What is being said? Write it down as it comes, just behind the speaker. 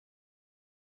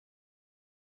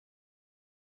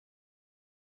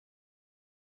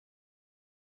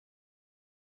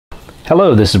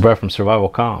Hello, this is Brett from Survival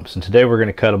Comms, and today we're going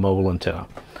to cut a mobile antenna.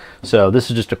 So this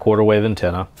is just a quarter wave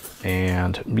antenna,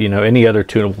 and you know, any other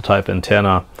tunable type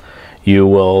antenna, you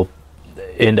will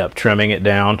end up trimming it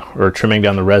down, or trimming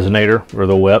down the resonator or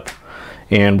the whip,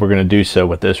 and we're going to do so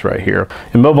with this right here.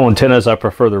 In mobile antennas, I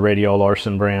prefer the Radial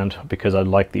Larson brand because I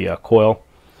like the coil.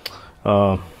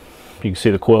 You can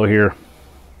see the coil here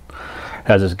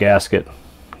has this gasket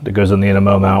that goes in the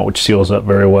NMO mount, which seals up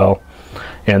very well.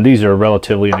 And these are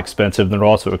relatively inexpensive. They're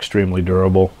also extremely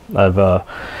durable. I've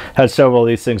had several of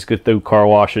these things go through car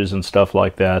washes and stuff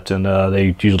like that, and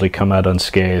they usually come out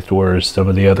unscathed, whereas some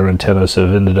of the other antennas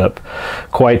have ended up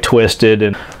quite twisted.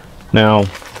 And now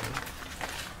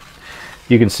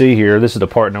you can see here, this is the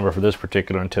part number for this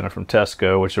particular antenna from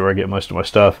Tesco, which is where I get most of my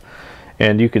stuff.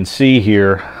 And you can see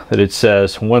here that it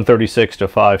says 136 to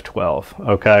 512.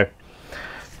 Okay,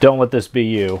 don't let this be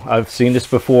you. I've seen this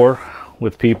before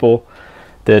with people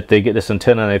that they get this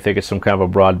antenna and they think it's some kind of a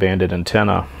broadbanded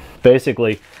antenna.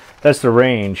 Basically, that's the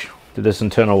range that this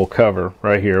antenna will cover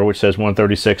right here, which says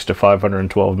 136 to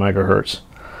 512 megahertz,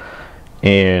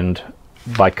 and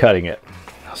by cutting it.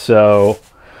 So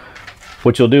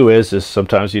what you'll do is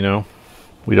sometimes, you know,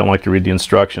 we don't like to read the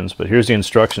instructions, but here's the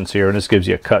instructions here, and this gives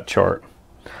you a cut chart.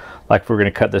 Like if we're going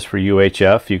to cut this for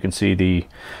UHF, you can see the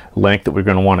length that we're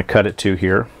going to want to cut it to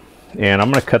here, and I'm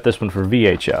going to cut this one for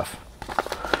VHF.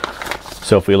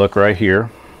 So if we look right here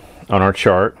on our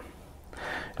chart,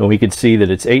 and we can see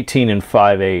that it's 18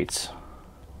 5/8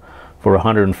 for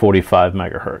 145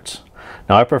 megahertz.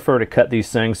 Now I prefer to cut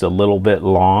these things a little bit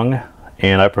long,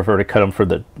 and I prefer to cut them for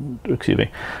the,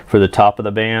 for the top of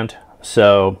the band.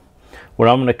 So what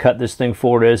I'm going to cut this thing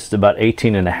for is about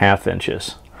 18.5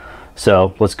 inches.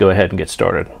 So let's go ahead and get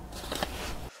started.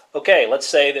 Okay, let's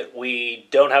say that we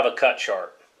don't have a cut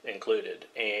chart included,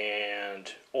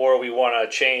 or we want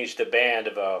to change the band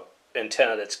of a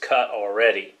antenna that's cut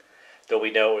already, that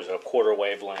we know is a quarter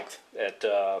wavelength at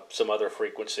some other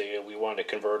frequency, and we want to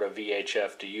convert a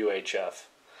VHF to UHF.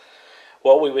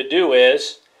 What we would do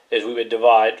is we would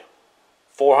divide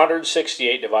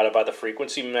 468 divided by the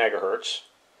frequency megahertz,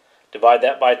 divide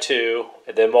that by 2,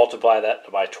 and then multiply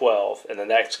that by 12, and then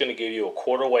that's going to give you a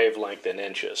quarter wavelength in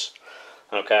inches.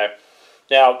 Okay.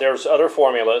 Now, there's other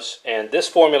formulas, and this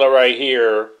formula right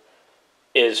here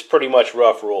is pretty much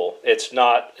rough rule. It's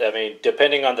not, I mean,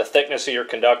 depending on the thickness of your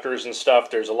conductors and stuff,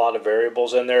 there's a lot of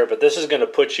variables in there, but this is going to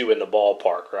put you in the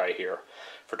ballpark right here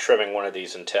for trimming one of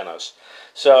these antennas.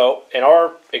 So, in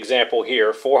our example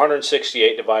here,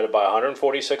 468 divided by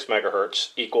 146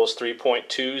 megahertz equals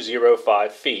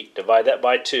 3.205 feet. Divide that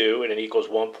by 2, and it equals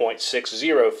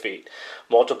 1.60 feet.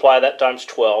 Multiply that times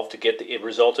 12 to get the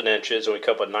result in inches, and we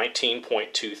come up with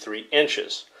 19.23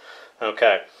 inches.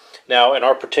 Okay, now in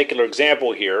our particular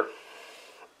example here,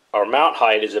 our mount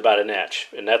height is about 1 inch,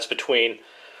 and that's between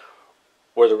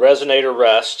where the resonator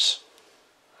rests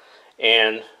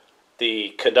and the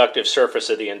conductive surface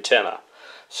of the antenna.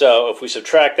 So if we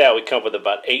subtract that, we come up with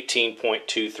about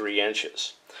 18.23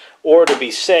 inches. Or to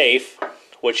be safe,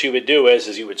 what you would do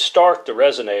is you would start the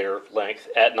resonator length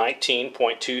at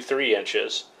 19.23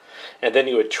 inches, and then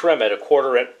you would trim it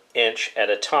 1/4 inch at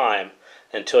a time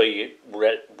until you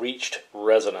reached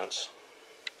resonance.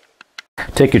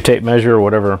 Take your tape measure or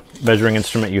whatever measuring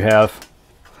instrument you have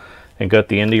and go at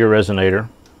the end of your resonator.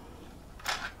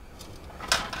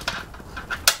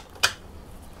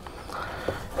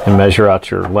 And measure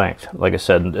out your length. Like I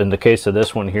said, in the case of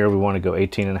this one here, we want to go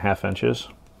 18.5 inches.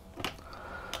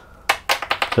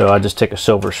 So I just take a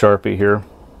silver Sharpie here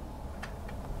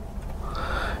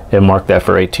and mark that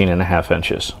for 18.5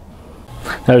 inches.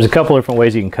 Now there's a couple different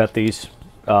ways you can cut these.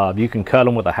 You can cut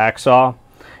them with a hacksaw.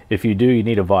 If you do, you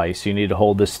need a vise. You need to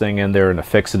hold this thing in there and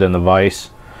affix it in the vise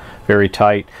very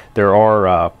tight. There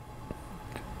are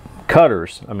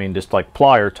cutters, I mean just like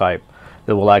plier type,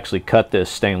 that will actually cut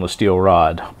this stainless steel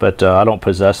rod, but I don't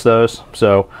possess those.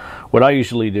 So what I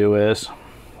usually do is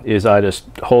I just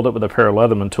hold it with a pair of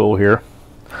Leatherman tool here,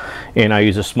 and I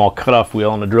use a small cutoff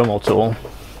wheel and a Dremel tool,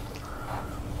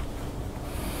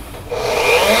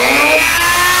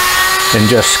 and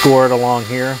just score it along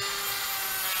here.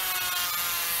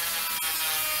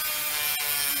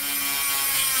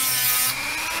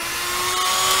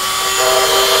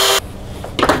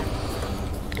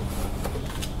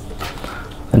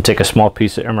 And take a small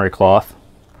piece of emery cloth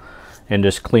and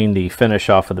just clean the finish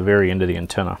off of the very end of the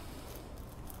antenna.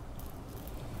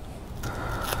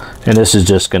 And this is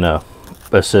just going to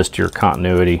assist your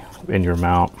continuity in your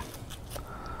mount.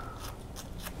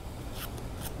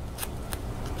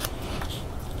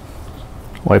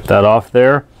 Wipe that off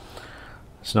there.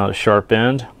 It's not a sharp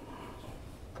end.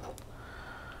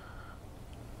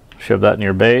 Shove that in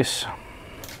your base.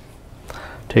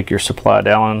 Take your supplied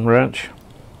Allen wrench,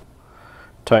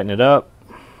 tighten it up.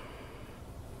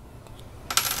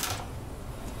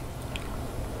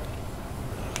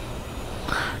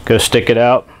 Go stick it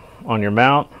out on your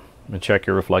mount and check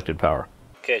your reflected power.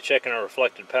 Okay, checking our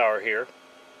reflected power here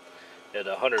at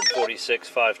 146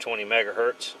 520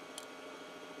 megahertz.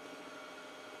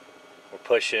 We're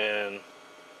pushing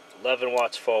 11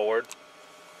 watts forward.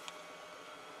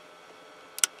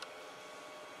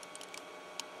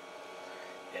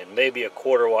 And maybe a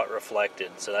quarter watt reflected,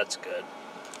 so that's good.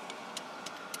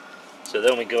 So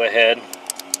then we go ahead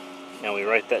and we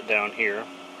write that down here.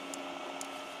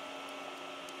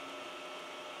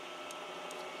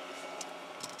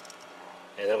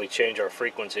 And then we change our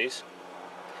frequencies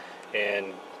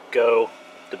and go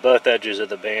to both edges of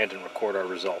the band and record our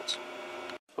results.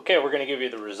 Okay, we're going to give you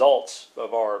the results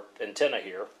of our antenna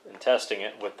here and testing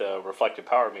it with the reflected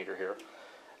power meter here.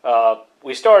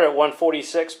 We start at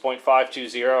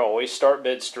 146.520, always start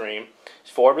midstream.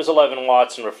 Forward was 11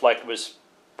 watts and reflected was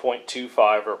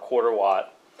 0.25 or a quarter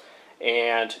watt.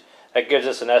 And that gives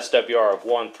us an SWR of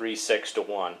 136 to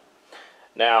 1.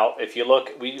 Now, if you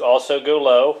look, we also go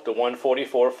low to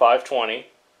 144.520.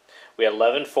 We had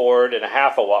 11 forward and a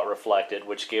half a watt reflected,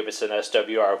 which gave us an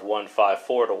SWR of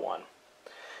 154 to 1.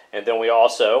 And then we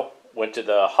also went to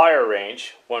the higher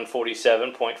range,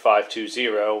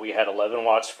 147.520. We had 11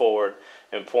 watts forward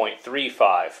and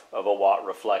 0.35 of a watt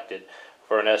reflected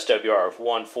for an SWR of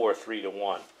 143 to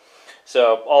 1.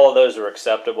 So all of those are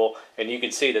acceptable, and you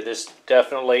can see that this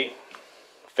definitely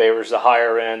favors the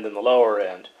higher end than the lower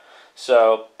end.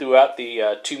 So throughout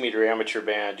the 2 meter amateur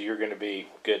band, you're going to be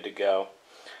good to go.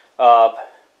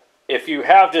 If you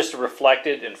have just a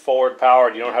reflected and forward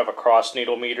powered, you don't have a cross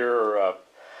needle meter or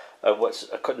what's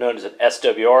known as an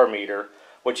SWR meter,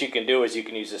 what you can do is you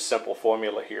can use this simple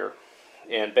formula here.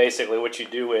 And basically what you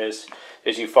do is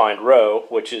you find rho,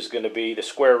 which is going to be the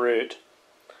square root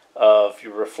of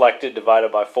your reflected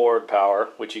divided by forward power,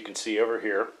 which you can see over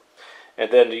here.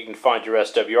 And then you can find your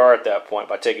SWR at that point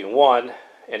by taking 1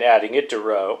 and adding it to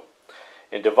rho,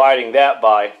 and dividing that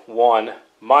by 1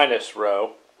 minus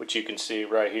rho, which you can see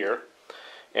right here.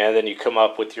 And then you come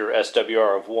up with your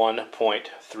SWR of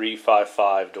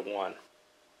 1.355 to 1.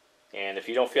 And if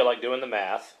you don't feel like doing the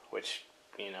math, which,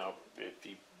 you know, if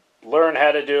you learn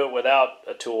how to do it without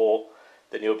a tool,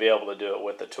 then you'll be able to do it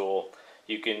with the tool.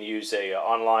 You can use a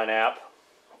online app,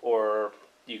 or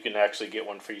you can actually get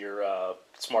one for your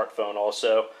smartphone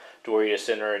also, to where you just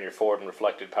enter in your forward and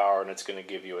reflected power, and it's going to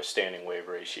give you a standing wave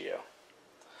ratio.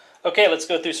 Okay, let's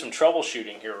go through some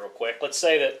troubleshooting here real quick. Let's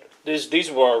say that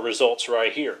these were our results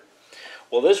right here.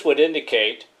 Well, this would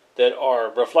indicate that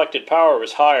our reflected power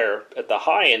was higher at the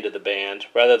high end of the band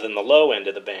rather than the low end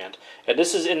of the band. And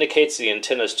this indicates the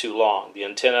antenna is too long. The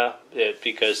antenna,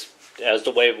 because as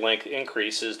the wavelength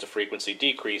increases, the frequency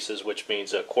decreases, which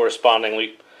means a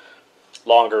correspondingly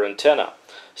longer antenna.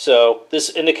 So this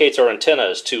indicates our antenna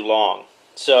is too long.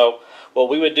 So what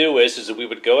we would do is that we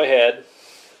would go ahead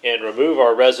and remove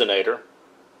our resonator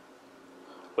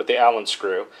with the Allen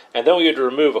screw, and then we would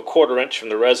remove a 1/4 inch from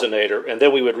the resonator, and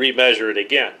then we would remeasure it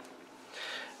again.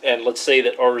 And let's say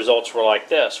that our results were like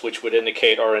this, which would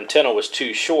indicate our antenna was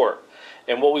too short.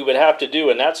 And what we would have to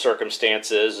do in that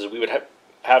circumstance is we would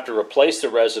have to replace the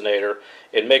resonator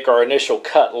and make our initial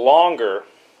cut longer,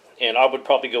 and I would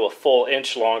probably go a full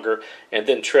inch longer and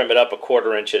then trim it up a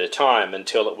 1/4 inch at a time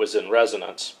until it was in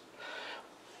resonance.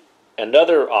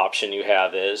 Another option you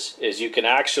have is you can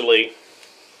actually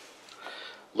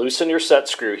loosen your set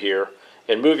screw here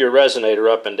and move your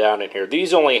resonator up and down in here.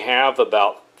 These only have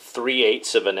about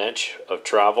 3/8 of an inch of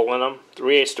travel in them,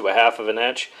 3/8 to a 1/2 of an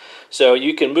inch. So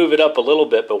you can move it up a little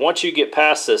bit, but once you get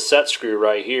past this set screw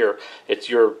right here,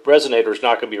 your resonator is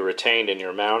not going to be retained in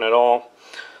your mount at all.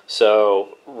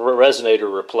 So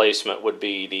resonator replacement would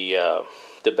be the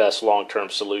best long-term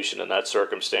solution in that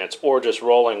circumstance, or just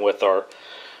rolling with our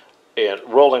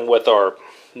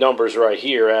numbers right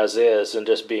here as is, and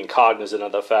just being cognizant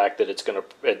of the fact that it's going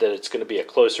to be a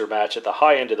closer match at the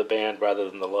high end of the band rather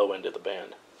than the low end of the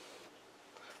band.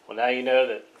 Well, now you know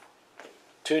that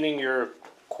tuning your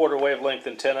 1/4 wavelength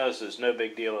antennas is no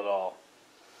big deal at all.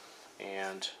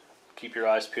 And keep your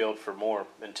eyes peeled for more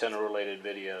antenna related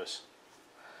videos.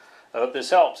 I hope this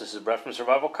helps. This is Brett from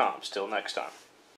Survival Comms. Till next time.